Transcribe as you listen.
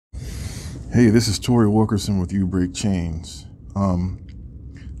Hey, this is Tori Wilkerson with You Break Chains.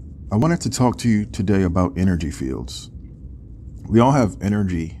 I wanted to talk to you today about energy fields. We all have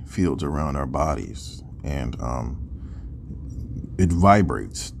energy fields around our bodies, and it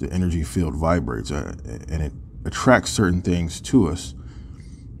vibrates. The energy field vibrates, and it attracts certain things to us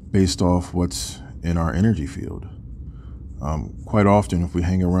based off what's in our energy field. Quite often, if we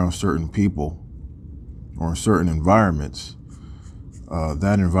hang around certain people or in certain environments,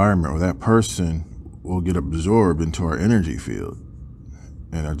 that environment or that person will get absorbed into our energy field.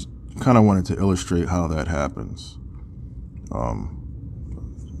 And I kind of wanted to illustrate how that happens.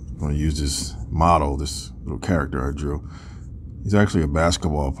 I'm going to use this model, this little character I drew. He's actually a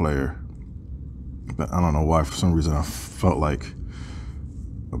basketball player, but I don't know why, for some reason I felt like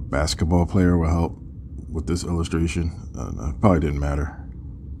a basketball player will help with this illustration. It probably didn't matter,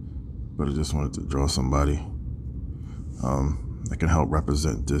 but I just wanted to draw somebody that can help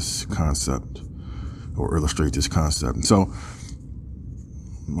represent this concept or illustrate this concept. And so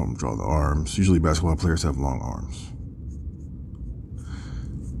I'm going to draw the arms. Usually basketball players have long arms.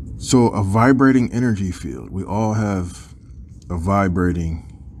 So a vibrating energy field. We all have a vibrating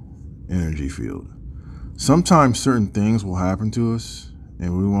energy field. Sometimes certain things will happen to us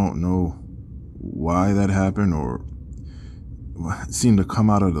and we won't know why that happened, or it seemed to come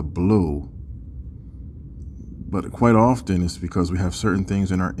out of the blue. But quite often it's because we have certain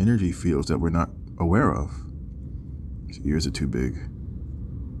things in our energy fields that we're not aware of. These ears are too big.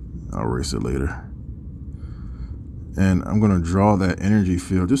 I'll erase it later. And I'm going to draw that energy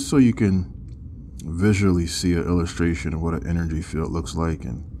field just so you can visually see an illustration of what an energy field looks like,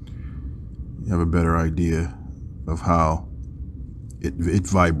 and you have a better idea of how it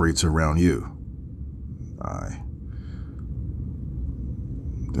vibrates around you.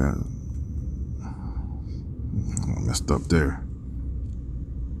 That I messed up there.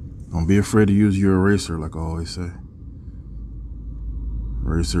 Don't be afraid to use your eraser, like I always say.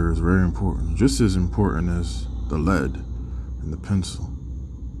 Eraser is very important, just as important as the lead and the pencil,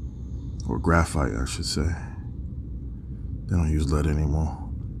 or graphite, I should say. They don't use lead anymore.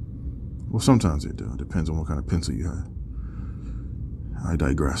 Well, sometimes they do. It depends on what kind of pencil you have. I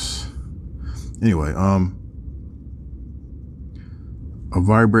digress. Anyway, a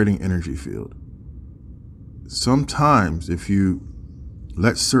vibrating energy field. Sometimes if you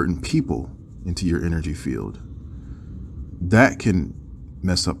let certain people into your energy field, that can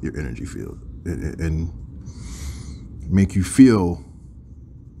mess up your energy field and make you feel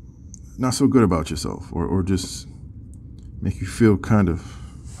not so good about yourself, or just make you feel kind of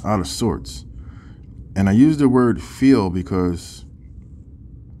out of sorts. And I use the word feel because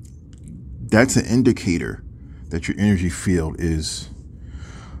that's an indicator that your energy field is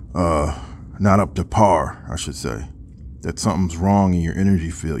not up to par, I should say. That something's wrong in your energy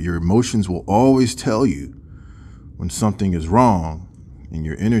field. Your emotions will always tell you when something is wrong in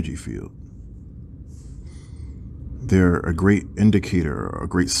your energy field. They're a great indicator, a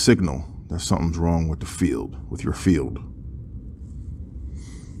great signal that something's wrong with the field, with your field.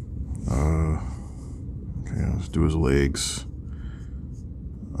 Okay, let's do his legs.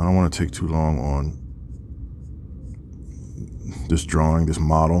 I don't want to take too long on this drawing, this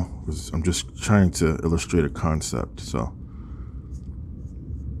model, because I'm just trying to illustrate a concept. So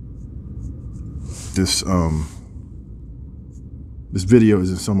this video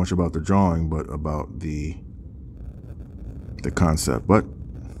isn't so much about the drawing, but about the concept. But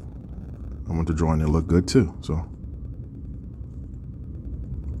I want the drawing to look good too, so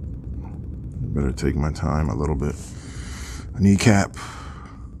better take my time a little bit. A kneecap.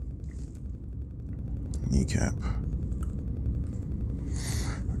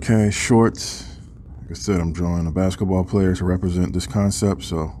 Okay, shorts. Like I said, I'm drawing a basketball player to represent this concept,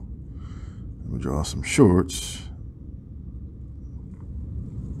 so let me draw some shorts.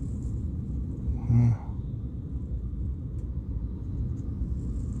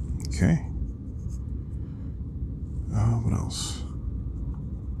 Okay. What else?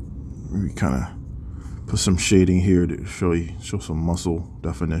 Maybe kind of put some shading here to show some muscle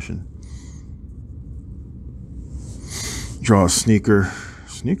definition. Draw a sneaker.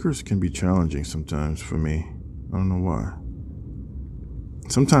 Sneakers can be challenging sometimes for me. I don't know why.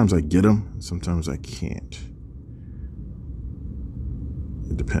 Sometimes I get them, sometimes I can't.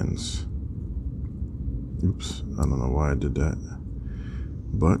 It depends. Oops, I don't know why I did that,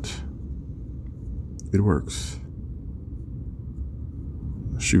 but it works.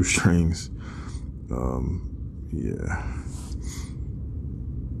 Shoestrings, yeah.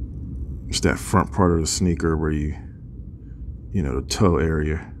 It's that front part of the sneaker where you know, the toe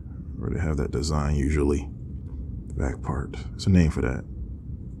area, where they have that design usually. The back part. There's a name for that.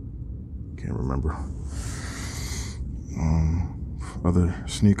 can't remember. Other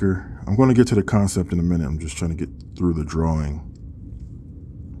sneaker. I'm going to get to the concept in a minute. I'm just trying to get through the drawing.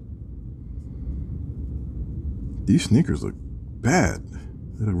 These sneakers look bad.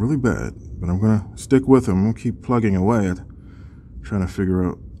 They look really bad, but I'm going to stick with them. I'm going to keep plugging away at trying to figure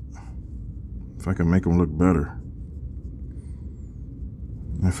out if I can make them look better.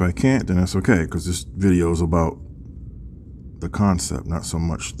 And if I can't, then that's okay, because this video is about the concept, not so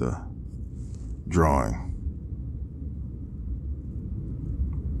much the drawing.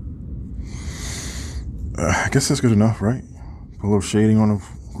 I guess that's good enough, right? Put a little shading on the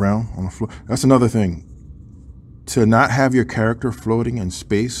ground, on the floor. That's another thing. To not have your character floating in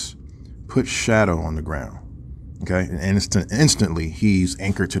space, put shadow on the ground. Okay? And instantly, he's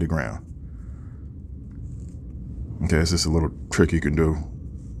anchored to the ground. Okay, it's just a little trick you can do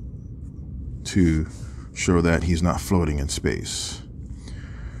to show that he's not floating in space.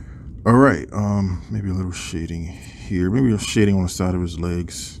 All right, maybe a little shading here. Maybe a shading on the side of his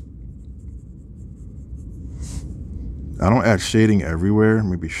legs. I don't add shading everywhere,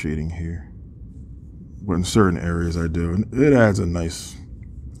 maybe shading here. But in certain areas I do. And it adds a nice,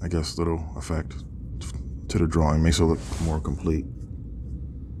 I guess, little effect to the drawing. Makes it look more complete.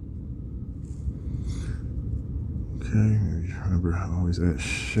 Okay, remember I always add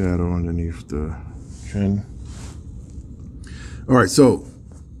shadow underneath the chin. All right, so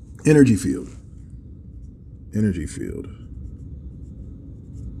energy field. Energy field.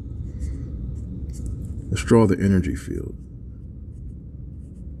 Let's draw the energy field.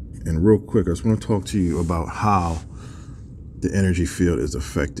 And real quick, I just want to talk to you about how the energy field is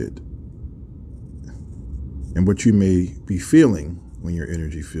affected and what you may be feeling when your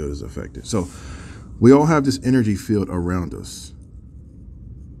energy field is affected. So we all have this energy field around us.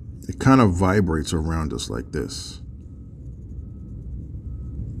 It kind of vibrates around us like this.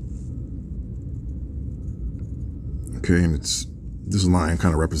 Okay, and this line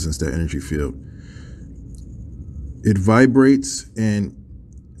kind of represents that energy field. It vibrates, and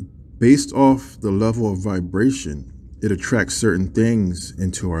based off the level of vibration, it attracts certain things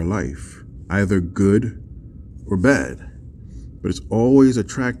into our life, either good or bad. But it's always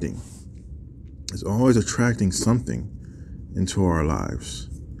attracting. It's always attracting something into our lives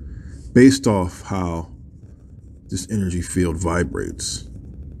based off how this energy field vibrates.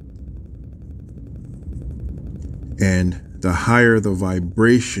 And the higher the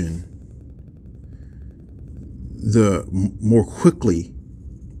vibration, the more quickly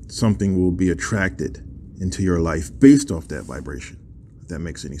something will be attracted into your life based off that vibration, if that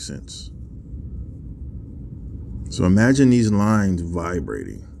makes any sense. So imagine these lines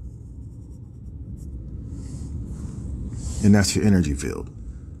vibrating. And that's your energy field.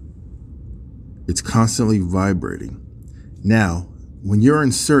 It's constantly vibrating. Now, when you're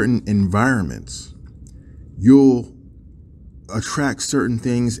in certain environments, you'll attract certain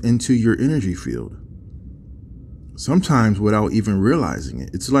things into your energy field. Sometimes without even realizing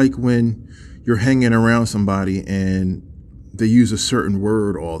it. It's like when you're hanging around somebody and they use a certain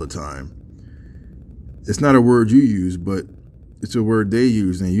word all the time. It's not a word you use, but it's a word they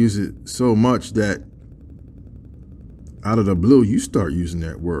use, and they use it so much that out of the blue, you start using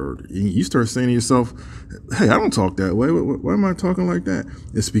that word. You start saying to yourself, hey, I don't talk that way. Why am I talking like that?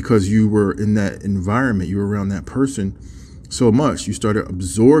 It's because you were in that environment. You were around that person so much. You started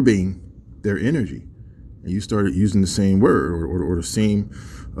absorbing their energy. And you started using the same word or the same,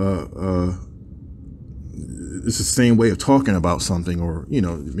 it's the same way of talking about something, or, you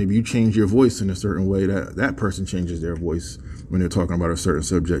know, maybe you change your voice in a certain way that person changes their voice when they're talking about a certain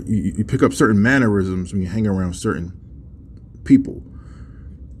subject. You pick up certain mannerisms when you hang around certain people.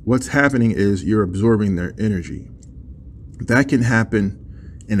 What's happening is you're absorbing their energy. That can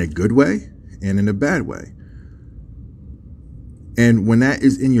happen in a good way and in a bad way. And when that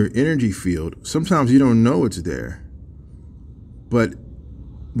is in your energy field, sometimes you don't know it's there. But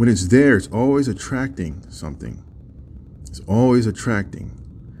when it's there, it's always attracting something. It's always attracting.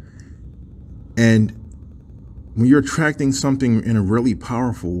 And when you're attracting something in a really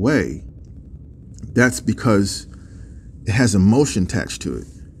powerful way, that's because it has emotion attached to it.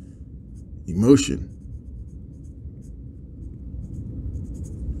 Emotion.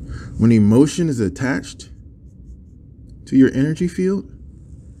 When emotion is attached to your energy field,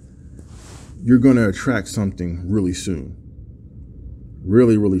 you're going to attract something really soon.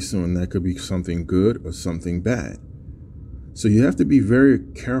 Really, really soon. That could be something good or something bad. So you have to be very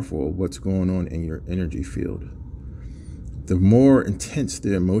careful of what's going on in your energy field. The more intense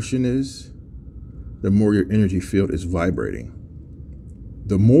the emotion is, the more your energy field is vibrating.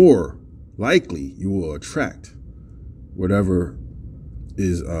 The more likely you will attract whatever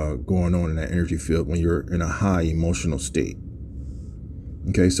is going on in that energy field when you're in a high emotional state.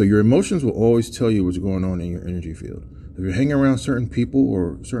 Okay, so your emotions will always tell you what's going on in your energy field. If you're hanging around certain people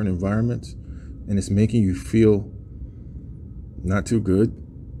or certain environments and it's making you feel not too good,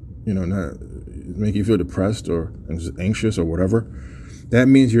 not making you feel depressed or anxious or whatever, that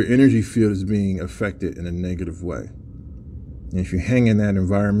means your energy field is being affected in a negative way. And if you hang in that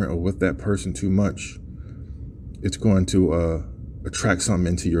environment or with that person too much, it's going to attract something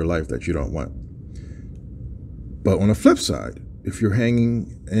into your life that you don't want. But on the flip side, if you're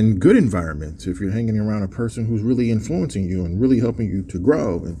hanging in good environments, if you're hanging around a person who's really influencing you and really helping you to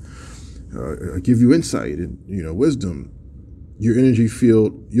grow and give you insight and wisdom, your energy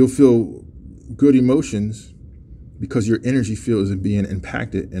field, you'll feel good emotions because your energy field is being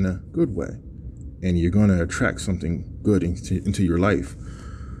impacted in a good way, and you're going to attract something good into your life.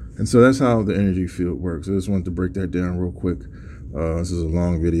 And so that's how the energy field works. I just wanted to break that down real quick. This is a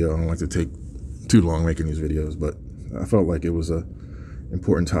long video. I don't like to take too long making these videos, but I felt like it was a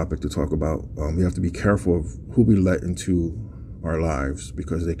important topic to talk about. We have to be careful of who we let into our lives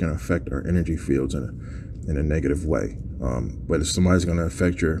because they can affect our energy fields in a negative way. But if somebody's going to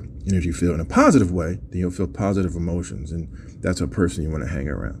affect your energy field in a positive way, then you'll feel positive emotions, and that's a person you want to hang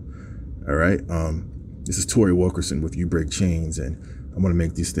around. All right. This is Tori Wilkerson with You Break Chains, and I'm going to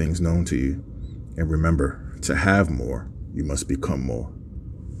make these things known to you. And remember, to have more, you must become more.